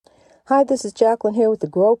Hi, this is Jacqueline here with the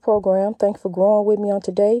Grow Program. Thanks for growing with me on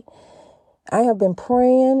today. I have been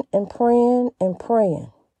praying and praying and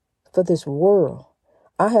praying for this world.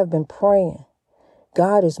 I have been praying.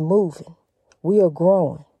 God is moving. We are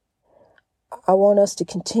growing. I want us to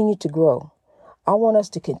continue to grow. I want us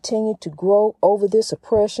to continue to grow over this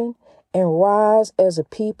oppression and rise as a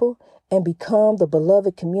people and become the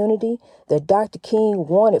beloved community that Dr. King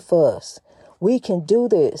wanted for us. We can do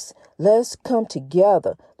this. Let's come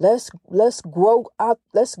together. Let's grow out.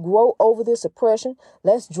 Let's grow over this oppression.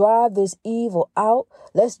 Let's drive this evil out.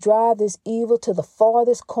 Let's drive this evil to the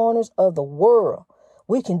farthest corners of the world.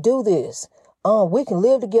 We can do this. We can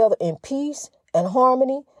live together in peace and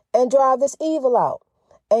harmony and drive this evil out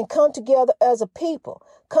and come together as a people.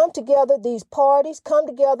 Come together, these parties, come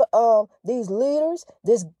together, these leaders,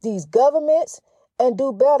 these governments, and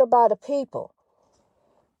do better by the people.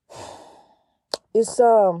 It's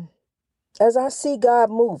as I see God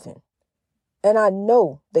moving, and I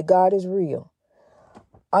know that God is real.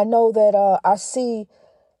 I know that I see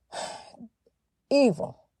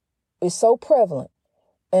evil is so prevalent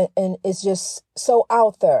and it's just so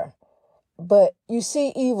out there. But you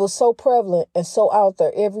see evil so prevalent and so out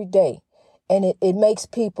there every day. And it makes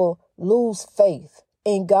people lose faith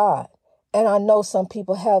in God. And I know some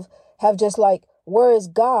people have just like, where is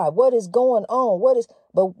God? What is going on?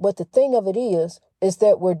 But the thing of it is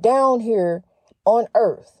that we're down here on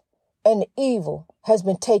earth and the evil has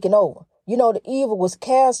been taken over. You know, the evil was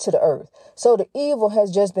cast to the earth. So the evil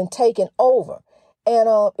has just been taken over. And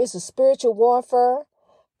it's a spiritual warfare.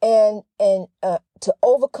 And to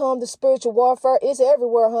overcome the spiritual warfare, it's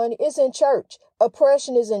everywhere, honey. It's in church.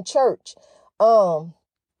 Oppression is in church.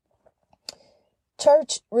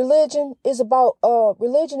 Religion is about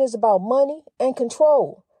money and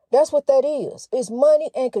control. That's what that is. It's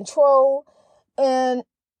money and control, and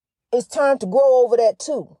it's time to grow over that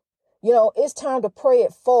too. You know, it's time to pray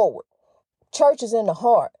it forward. Church is in the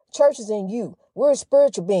heart. Church is in you. We're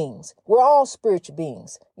spiritual beings. We're all spiritual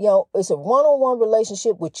beings. You know, it's a one-on-one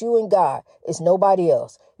relationship with you and God. It's nobody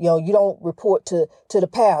else. You know, you don't report to the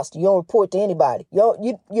pastor. You don't report to anybody.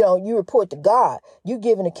 You report to God. You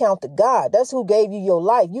give an account to God. That's who gave you your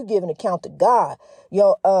life. You give an account to God.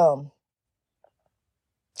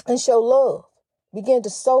 And show love. Begin to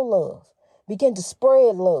sow love. Begin to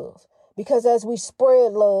spread love. Because as we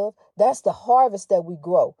spread love, that's the harvest that we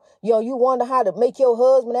grow. You know, you wonder how to make your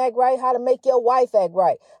husband act right, how to make your wife act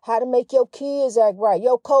right, how to make your kids act right,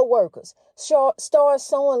 your co-workers. Start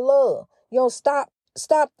sowing love. You know, stop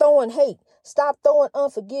throwing hate. Stop throwing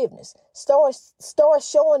unforgiveness. Start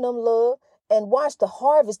showing them love and watch the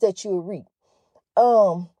harvest that you'll reap.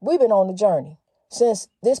 We've been on the journey since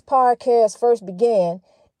this podcast first began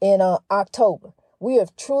in October. We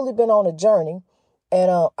have truly been on a journey,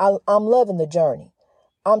 and I'm loving the journey.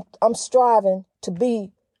 I'm striving to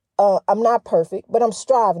be. I'm not perfect, but I'm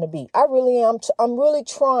striving to be. I really am. I'm really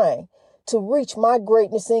trying to reach my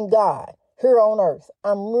greatness in God here on earth.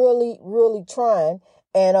 I'm really, really trying.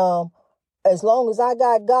 And as long as I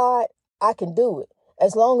got God, I can do it.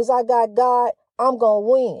 As long as I got God, I'm going to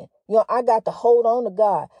win. You know, I got to hold on to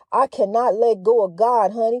God. I cannot let go of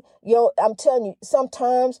God, honey. You know, I'm telling you,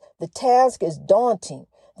 sometimes the task is daunting.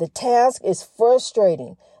 The task is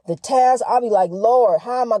frustrating. The task, I'll be like, Lord,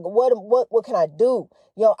 how am I? What can I do?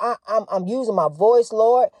 You know, I'm using my voice,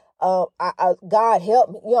 Lord. God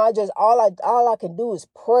help me. You know, all I can do is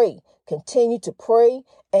pray. Continue to pray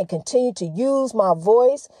and continue to use my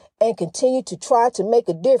voice and continue to try to make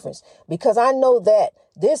a difference, because I know that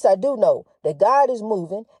I do know that God is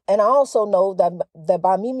moving. And I also know that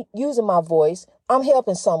by me using my voice, I'm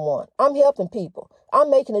helping someone. I'm helping people. I'm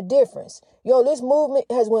making a difference. You know, this movement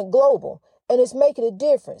has went global and it's making a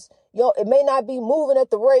difference. You know, it may not be moving at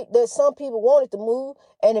the rate that some people want it to move,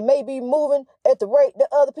 and it may be moving at the rate that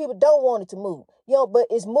other people don't want it to move. You know, but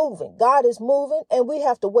it's moving. God is moving, and we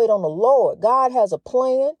have to wait on the Lord. God has a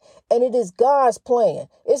plan, and it is God's plan.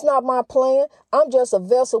 It's not my plan. I'm just a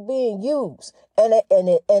vessel being used. And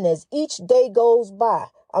as each day goes by,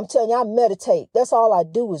 I'm telling you, I meditate. That's all I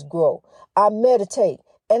do is grow. I meditate.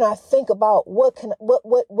 And I think about what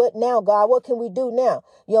now, God? What can we do now?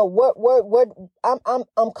 You know,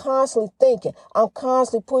 I'm constantly thinking. I'm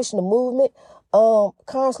constantly pushing the movement.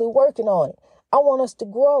 Constantly working on it. I want us to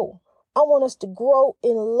grow. I want us to grow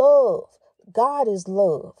in love. God is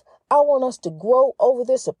love. I want us to grow over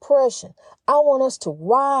this oppression. I want us to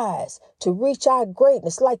rise to reach our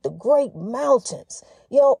greatness like the great mountains.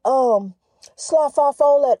 You know, slough off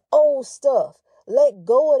all that old stuff. Let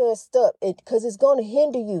go of that stuff because it's going to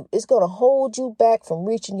hinder you. It's going to hold you back from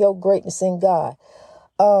reaching your greatness in God.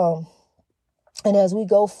 And as we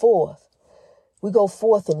go forth, We go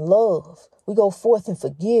forth in love. We go forth in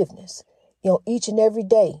forgiveness. Each and every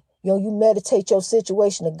day, you meditate your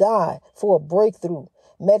situation to God for a breakthrough.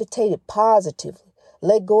 Meditate it positively.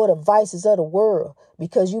 Let go of the vices of the world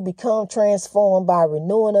because you become transformed by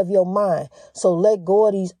renewing of your mind. So let go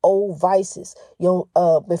of these old vices,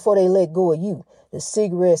 before they let go of you. The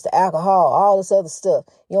cigarettes, the alcohol, all this other stuff.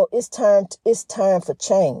 It's time for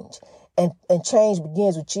change. And change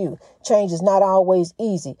begins with you. Change is not always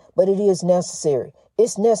easy, but it is necessary.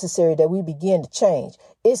 It's necessary that we begin to change.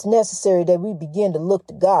 It's necessary that we begin to look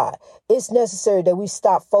to God. It's necessary that we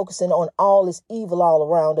stop focusing on all this evil all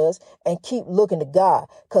around us and keep looking to God,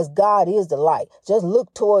 because God is the light. Just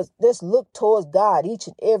look towards God each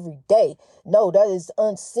and every day. No, that is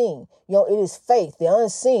unseen. It is faith, the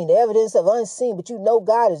unseen, the evidence of unseen, but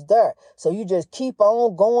God is there. So you just keep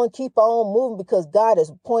on going, keep on moving, because God has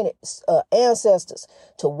appointed ancestors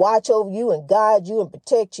to watch over you and guide you and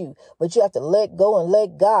protect you. But you have to let go and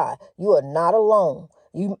let God. You are not alone.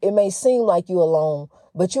 It may seem like you're alone,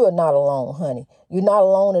 but you are not alone, honey. You're not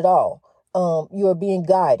alone at all. You are being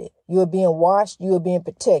guided. You are being watched. You are being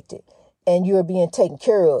protected, and you are being taken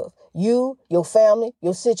care of. You, your family,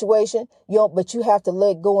 your situation, but you have to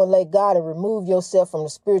let go and let God and remove yourself from the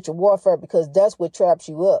spiritual warfare, because that's what traps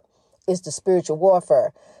you up. It's the spiritual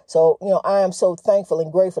warfare. So, I am so thankful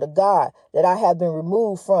and grateful to God that I have been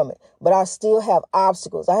removed from it, but I still have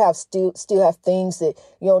obstacles. I have still have things that,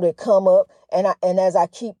 that come up, and as I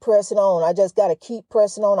keep pressing on, I just got to keep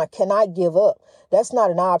pressing on. I cannot give up. That's not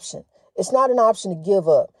an option. It's not an option to give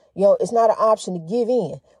up. It's not an option to give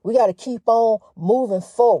in. We got to keep on moving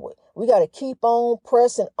forward. We got to keep on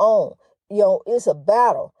pressing on. It's a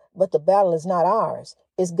battle, but the battle is not ours.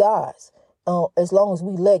 It's God's. As long as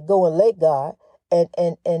we let go and let God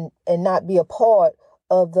and not be a part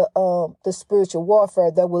of the spiritual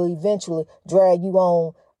warfare that will eventually drag you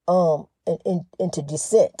on into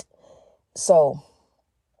descent. So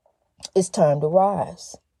it's time to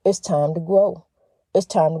rise. It's time to grow. It's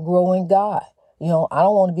time to grow in God. I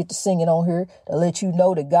don't want to get to singing on here to let you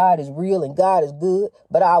know that God is real and God is good,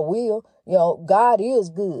 but I will. God is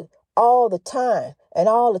good all the time, and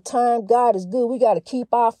all the time God is good. We got to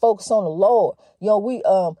keep our focus on the Lord. Ye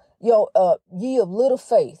of little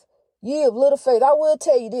faith. Ye of little faith. I will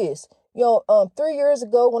tell you this. 3 years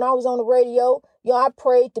ago when I was on the radio, I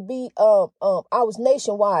prayed to be, I was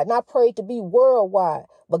nationwide and I prayed to be worldwide,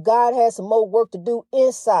 but God had some more work to do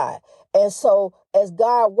inside. And so as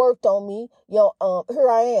God worked on me, here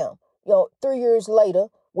I am, 3 years later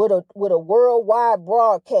with a worldwide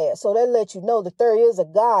broadcast. So that lets you know that there is a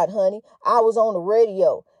God, honey. I was on the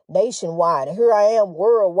radio nationwide, and here I am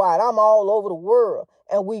worldwide. I'm all over the world,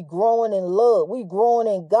 and we growing in love. We growing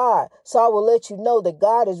in God. So I will let you know that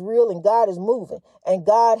God is real and God is moving, and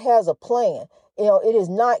God has a plan. It is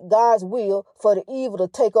not God's will for the evil to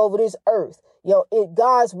take over this earth.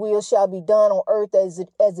 God's will shall be done on earth as it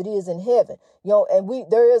is in heaven. And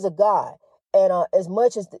there is a God. And as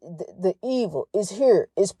much as the evil is here,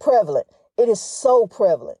 is prevalent. It is so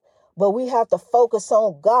prevalent. But we have to focus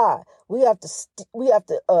on God. We have to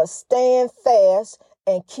stand fast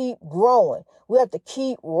and keep growing. We have to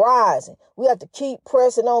keep rising. We have to keep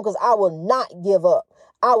pressing on, because I will not give up.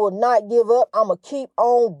 I will not give up. I'm going to keep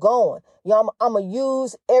on going. I'm going to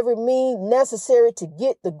use every means necessary to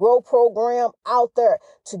get the Grow program out there,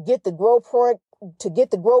 to get the Grow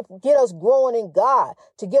get us growing in God,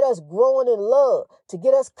 to get us growing in love, to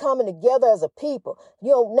get us coming together as a people.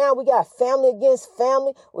 Now we got family against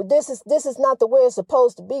family. Well, this is not the way it's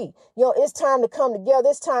supposed to be. It's time to come together.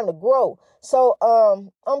 It's time to grow. So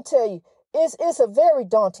I'm telling you, it's a very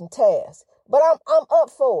daunting task, but I'm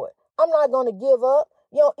up for it. I'm not going to give up.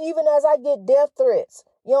 Even as I get death threats,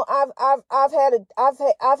 I've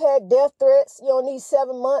had death threats. In these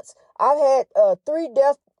 7 months, I've had three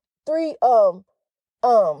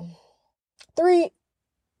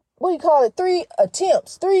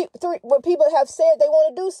attempts, three where people have said they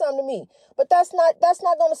want to do something to me. But that's not going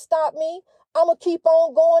to stop me. I'm going to keep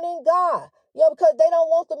on going in God, because they don't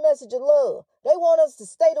want the message of love. They want us to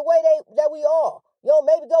stay the way that we are,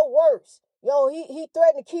 maybe go worse. He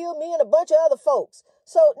threatened to kill me and a bunch of other folks.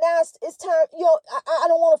 So now it's time, I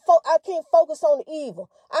don't want to, I can't focus on the evil.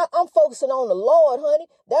 I'm focusing on the Lord, honey.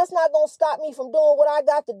 That's not going to stop me from doing what I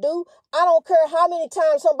got to do. I don't care how many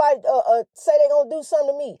times somebody say they're going to do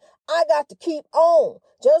something to me. I got to keep on.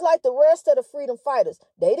 Just like the rest of the freedom fighters.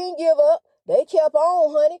 They didn't give up. They kept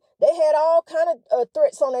on, honey. They had all kind of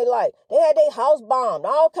threats on their life. They had their house bombed,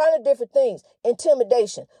 all kind of different things,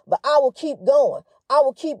 intimidation. But I will keep going. I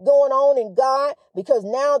will keep going on in God, because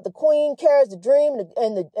now the queen carries the dream,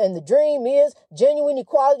 and the dream is genuine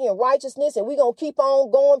equality and righteousness, and we're going to keep on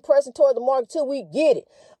going, pressing toward the mark till we get it.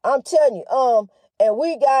 I'm telling you, and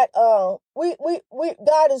we got,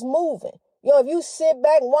 God is moving. If you sit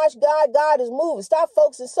back and watch God is moving. Stop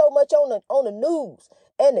focusing so much on the news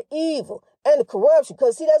and the evil and the corruption,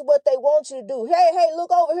 because see, that's what they want you to do. Hey, look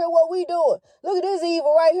over here what we doing. Look at this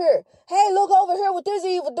evil right here. Hey, look over here what this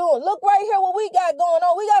evil doing. Look right here what we got going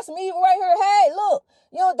on. We got some evil right here. Hey, look.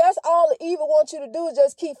 That's all the evil wants you to do, is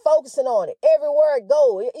just keep focusing on it. Everywhere it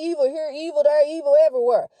go, evil here, evil there, evil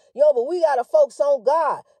everywhere. But we got to focus on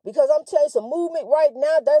God, because I'm telling you, some movement right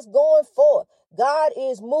now that's going forth. God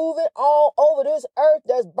is moving all over this earth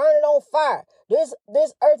that's burning on fire. This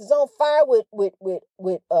earth is on fire with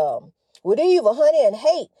evil, honey, and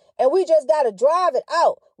hate. And we just got to drive it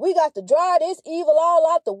out. We got to drive this evil all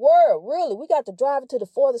out the world. Really, we got to drive it to the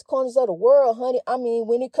farthest corners of the world, honey. I mean,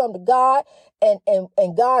 when it comes to God and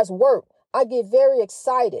God's work, I get very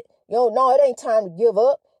excited. No, it ain't time to give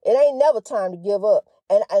up. It ain't never time to give up.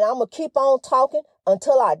 And I'm going to keep on talking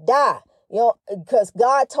until I die, because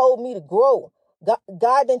God told me to grow.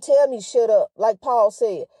 God didn't tell me to shut up, like Paul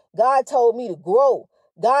said. God told me to grow.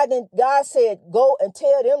 God said, go and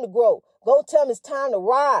tell them to grow. Go tell them it's time to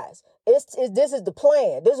rise. This is the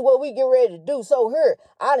plan. This is what we get ready to do. So here,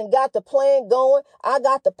 I done got the plan going. I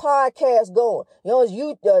got the podcast going. It's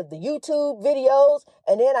the YouTube videos,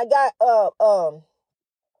 and then I got got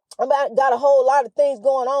a whole lot of things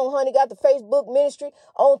going on, honey. Got the Facebook ministry,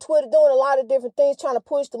 on Twitter, doing a lot of different things, trying to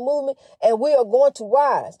push the movement, and we are going to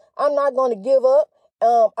rise. I'm not going to give up.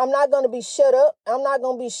 I'm not going to be shut up. I'm not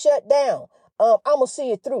going to be shut down. I'm going to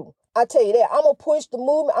see it through. I tell you that. I'm going to push the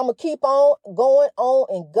movement. I'm going to keep on going on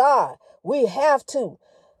in God. We have to.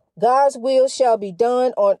 God's will shall be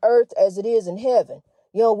done on earth as it is in heaven.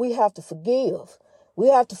 We have to forgive. We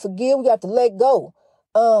have to forgive. We got to let go.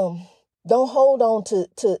 Don't hold on to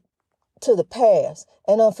the past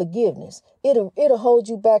and unforgiveness. It'll hold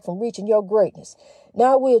you back from reaching your greatness.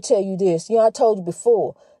 Now I will tell you this. I told you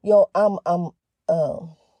before. I'm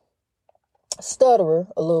stutterer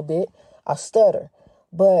a little bit. I stutter,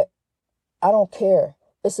 but I don't care.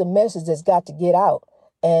 It's a message that's got to get out,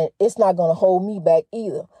 and it's not going to hold me back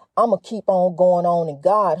either. I'm going to keep on going on in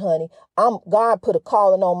God, honey. God put a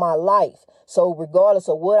calling on my life. So regardless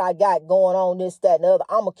of what I got going on, this, that, and the other,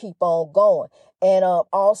 I'm going to keep on going. And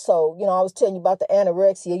also, I was telling you about the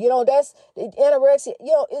anorexia. That's the anorexia,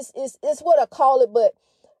 it's what I call it, but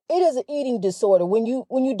it is an eating disorder when you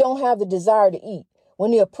don't have the desire to eat. When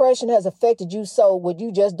the oppression has affected you so what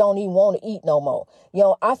you just don't even want to eat no more.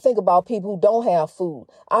 I think about people who don't have food.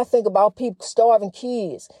 I think about people starving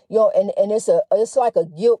kids, and it's like a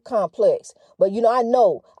guilt complex. But I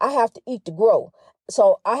know I have to eat to grow.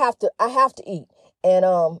 So I have to eat, and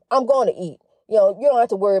I'm going to eat. You don't have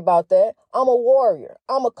to worry about that. I'm a warrior.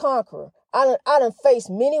 I'm a conqueror. I done faced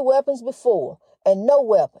many weapons before, and no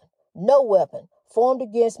weapon formed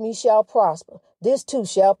against me shall prosper. This too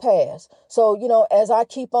shall pass. So, as I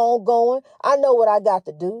keep on going, I know what I got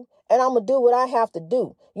to do, and I'm going to do what I have to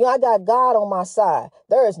do. I got God on my side.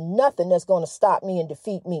 There is nothing that's going to stop me and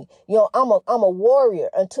defeat me. I'm a warrior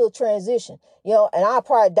until transition, and I'll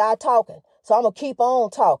probably die talking. So I'm going to keep on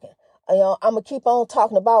talking. I'm going to keep on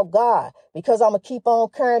talking about God, because I'm going to keep on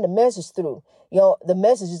carrying the message through. The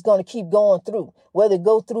message is going to keep going through. Whether it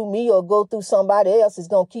go through me or go through somebody else, it's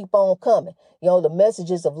going to keep on coming. The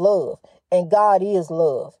messages of love. And God is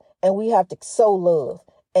love. And we have to sow love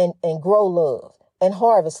and grow love and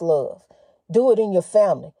harvest love. Do it in your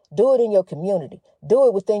family. Do it in your community. Do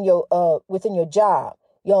it within your job.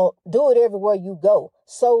 Do it everywhere you go.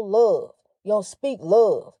 Sow love. Speak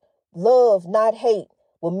love. Love, not hate,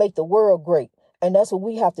 will make the world great. And that's what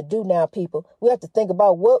we have to do now, people. We have to think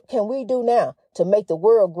about what can we do now to make the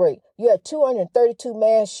world great. You had 232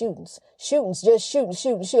 mass shootings, just shooting.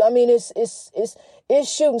 I mean, it's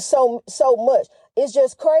shooting so much. It's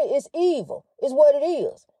just crazy. It's evil. It's what it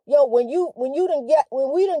is. When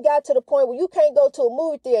we done got to the point where you can't go to a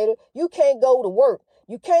movie theater, you can't go to work.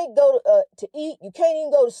 You can't go to eat. You can't even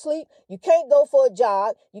go to sleep. You can't go for a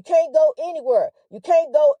jog. You can't go anywhere. You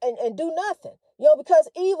can't go and do nothing. Because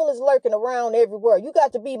evil is lurking around everywhere. You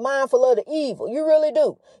got to be mindful of the evil. You really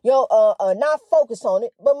do. Not focus on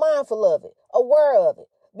it, but mindful of it, aware of it.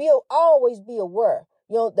 Always be aware.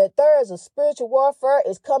 that there is a spiritual warfare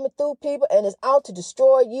is coming through people and is out to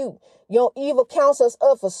destroy you. Evil counts us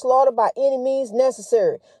up for slaughter by any means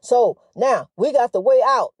necessary. So now we got the way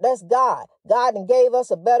out. That's God. God and gave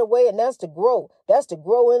us a better way, and that's to grow. That's to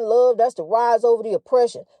grow in love. That's to rise over the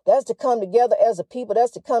oppression. That's to come together as a people.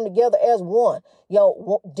 That's to come together as one.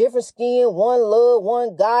 Different skin, one love,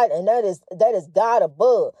 one God, and that is God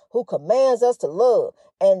above, who commands us to love.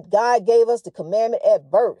 And God gave us the commandment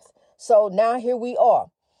at birth. So now here we are.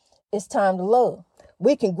 It's time to love.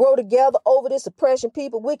 We can grow together over this oppression,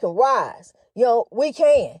 people. We can rise. We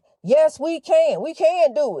can. Yes, we can. We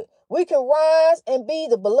can do it. We can rise and be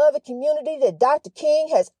the beloved community that Dr. King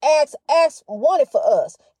has wanted for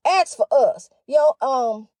us. Asked for us.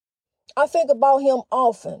 I think about him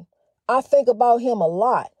often. I think about him a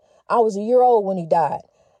lot. I was a year old when he died.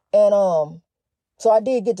 And so I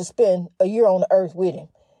did get to spend a year on the earth with him.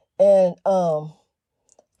 And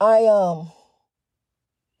I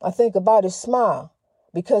think about his smile,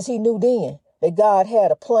 because he knew then that God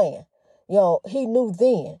had a plan. He knew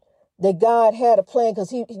then that God had a plan,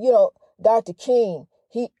 because Dr. King,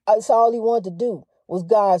 that's all he wanted to do was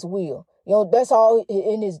God's will. That's all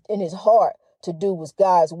in his heart to do was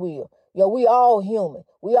God's will. We all human.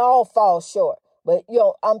 We all fall short. But,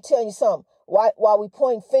 I'm telling you something. While we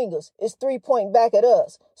point fingers, it's 3 pointing back at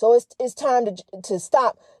us. So it's time to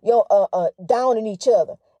stop, downing each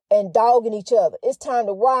other and dogging each other. It's time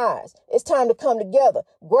to rise. It's time to come together,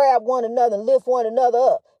 grab one another and lift one another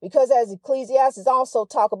up. Because as Ecclesiastes also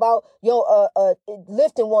talk about,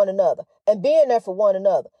 lifting one another and being there for one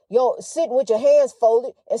another. Sitting with your hands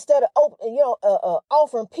folded instead of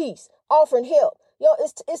offering peace, offering help.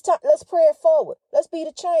 It's time. Let's pray it forward. Let's be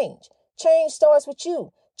the change. Change starts with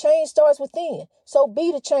you. Change starts within. So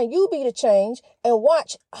be the change. You be the change, and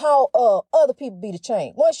watch how other people be the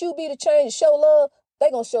change. Once you be the change and show love, they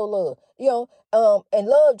gonna show love. And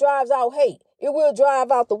love drives out hate. It will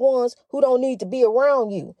drive out the ones who don't need to be around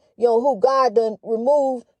you. Who God done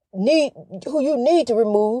remove, who you need to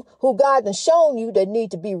remove, who God done shown you that need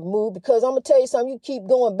to be removed. Because I'm gonna tell you something, you keep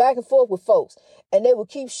going back and forth with folks, and they will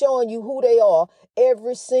keep showing you who they are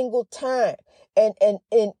every single time. And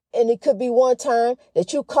it could be one time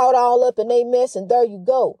that you caught all up in their mess, and there you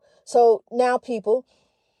go. So now, people,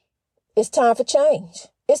 it's time for change.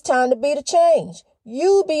 It's time to be the change.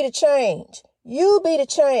 You be the change. You be the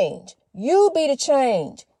change. You be the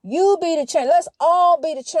change. You be the change. Let's all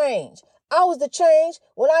be the change. I was the change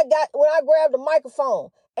when I grabbed the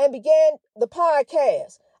microphone and began the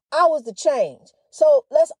podcast. I was the change. So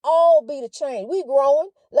let's all be the change. We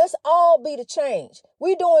growing. Let's all be the change.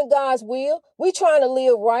 We doing God's will. We trying to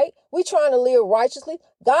live right. We trying to live righteously.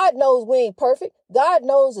 God knows we ain't perfect. God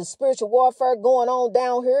knows the spiritual warfare going on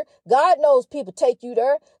down here. God knows people take you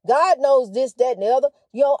there. God knows this, that, and the other.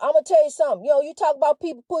 I'm going to tell you something. You talk about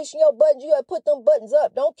people pushing your buttons. You got to put them buttons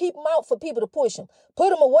up. Don't keep them out for people to push them.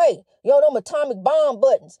 Put them away. Them atomic bomb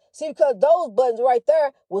buttons. See, because those buttons right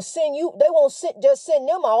there will send you. They won't just send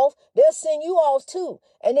them off. They'll send you off too.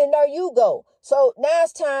 And then there you go. So now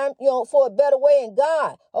it's time, for a better way in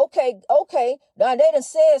God. Okay. Now they done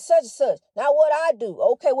said such and such. Now what I do?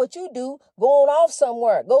 Okay, what you do, going off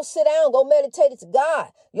somewhere. Go sit down, go meditate to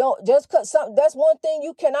God. Just cause something, that's one thing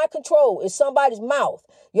you cannot control is somebody's mouth.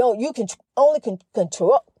 You can only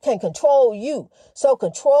control you. So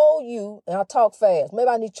control you, and I talk fast. Maybe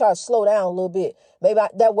I need to try to slow down a little bit. Maybe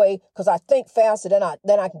that way, because I think faster than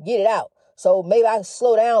I can get it out. So maybe I can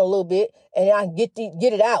slow down a little bit and I can get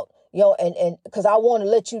it out. And because I want to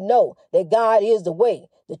let you know that God is the way,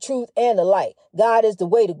 the truth, and the light. God is the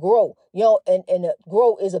way to grow, and to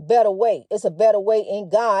grow is a better way. It's a better way in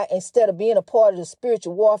God instead of being a part of the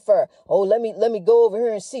spiritual warfare. Oh, let me go over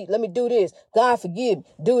here and see. Let me do this. God forgive me.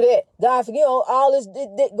 Do that. God forgive all this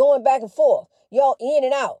going back and forth. In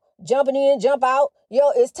and out. Jumping in, jump out.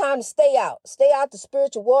 It's time to stay out. Stay out the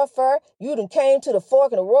spiritual warfare. You done came to the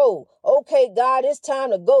fork in the road. Okay, God, it's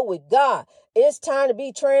time to go with God. It's time to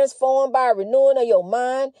be transformed by renewing of your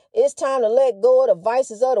mind. It's time to let go of the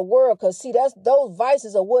vices of the world. Because, see, those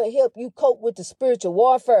vices are what help you cope with the spiritual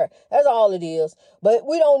warfare. That's all it is. But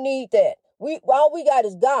we don't need that. All we got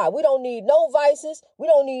is God. We don't need no vices. We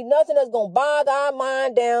don't need nothing that's going to bog our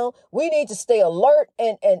mind down. We need to stay alert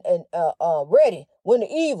and ready when the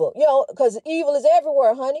evil, because evil is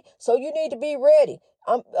everywhere, honey. So you need to be ready.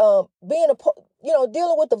 Dealing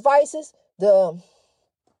with the vices, the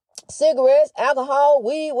cigarettes, alcohol,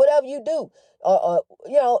 weed, whatever you do,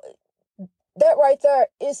 that right there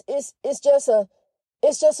is just a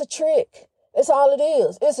trick. It's all it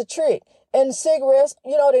is. It's a trick. And cigarettes,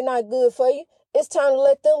 they're not good for you. It's time to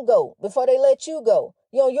let them go before they let you go.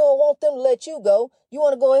 You don't want them to let you go. You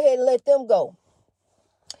want to go ahead and let them go.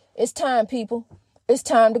 It's time, people. It's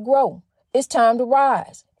time to grow. It's time to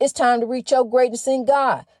rise. It's time to reach your greatness in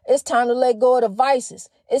God. It's time to let go of the vices.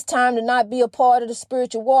 It's time to not be a part of the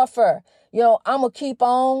spiritual warfare. I'm going to keep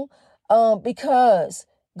on because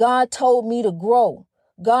God told me to grow.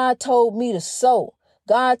 God told me to sow.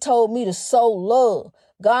 God told me to sow love.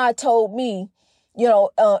 God told me,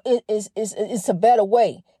 it's a better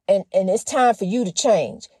way. And it's time for you to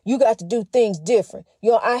change. You got to do things different.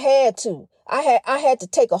 I had to. I had to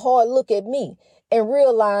take a hard look at me and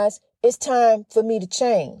realize it's time for me to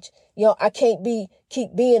change. I can't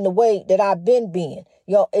keep being the way that I've been being.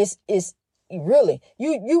 It's really,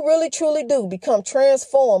 you really truly do become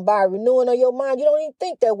transformed by renewing of your mind. You don't even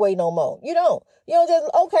think that way no more. You don't just,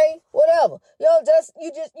 okay, whatever.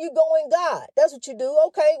 You go in God. That's what you do.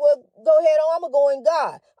 Okay, well, go ahead on. I'm going to go in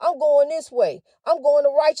God. I'm going this way. I'm going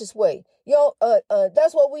the righteous way.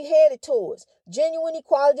 That's what we headed towards. Genuine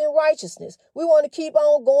equality and righteousness. We want to keep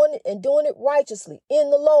on going and doing it righteously in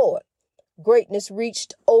the Lord. Greatness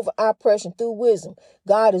reached over oppression through wisdom.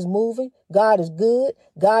 God is moving. God is good.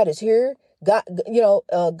 God is here. God,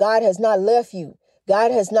 God has not left you.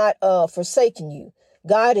 God has not forsaken you.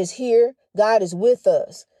 God is here. God is with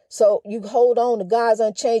us. So you hold on to God's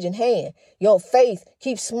unchanging hand. Your faith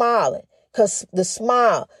keeps smiling because the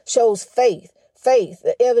smile shows faith. Faith,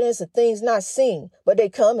 the evidence of things not seen, but they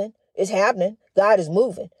coming. It's happening. God is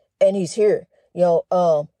moving and he's here.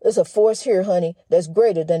 There's a force here, honey, that's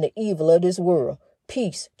greater than the evil of this world.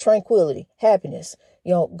 Peace, tranquility, happiness.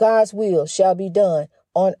 God's will shall be done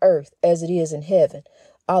on earth as it is in heaven.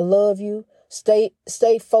 I love you. Stay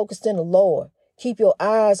focused in the Lord. Keep your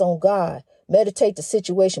eyes on God. Meditate the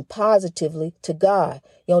situation positively to God.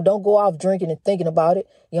 Don't go off drinking and thinking about it.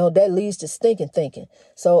 That leads to stinking thinking.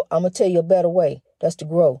 So I'm going to tell you a better way. That's to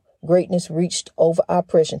grow. Greatness reached over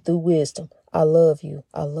oppression through wisdom. I love you.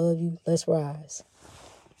 I love you. Let's rise.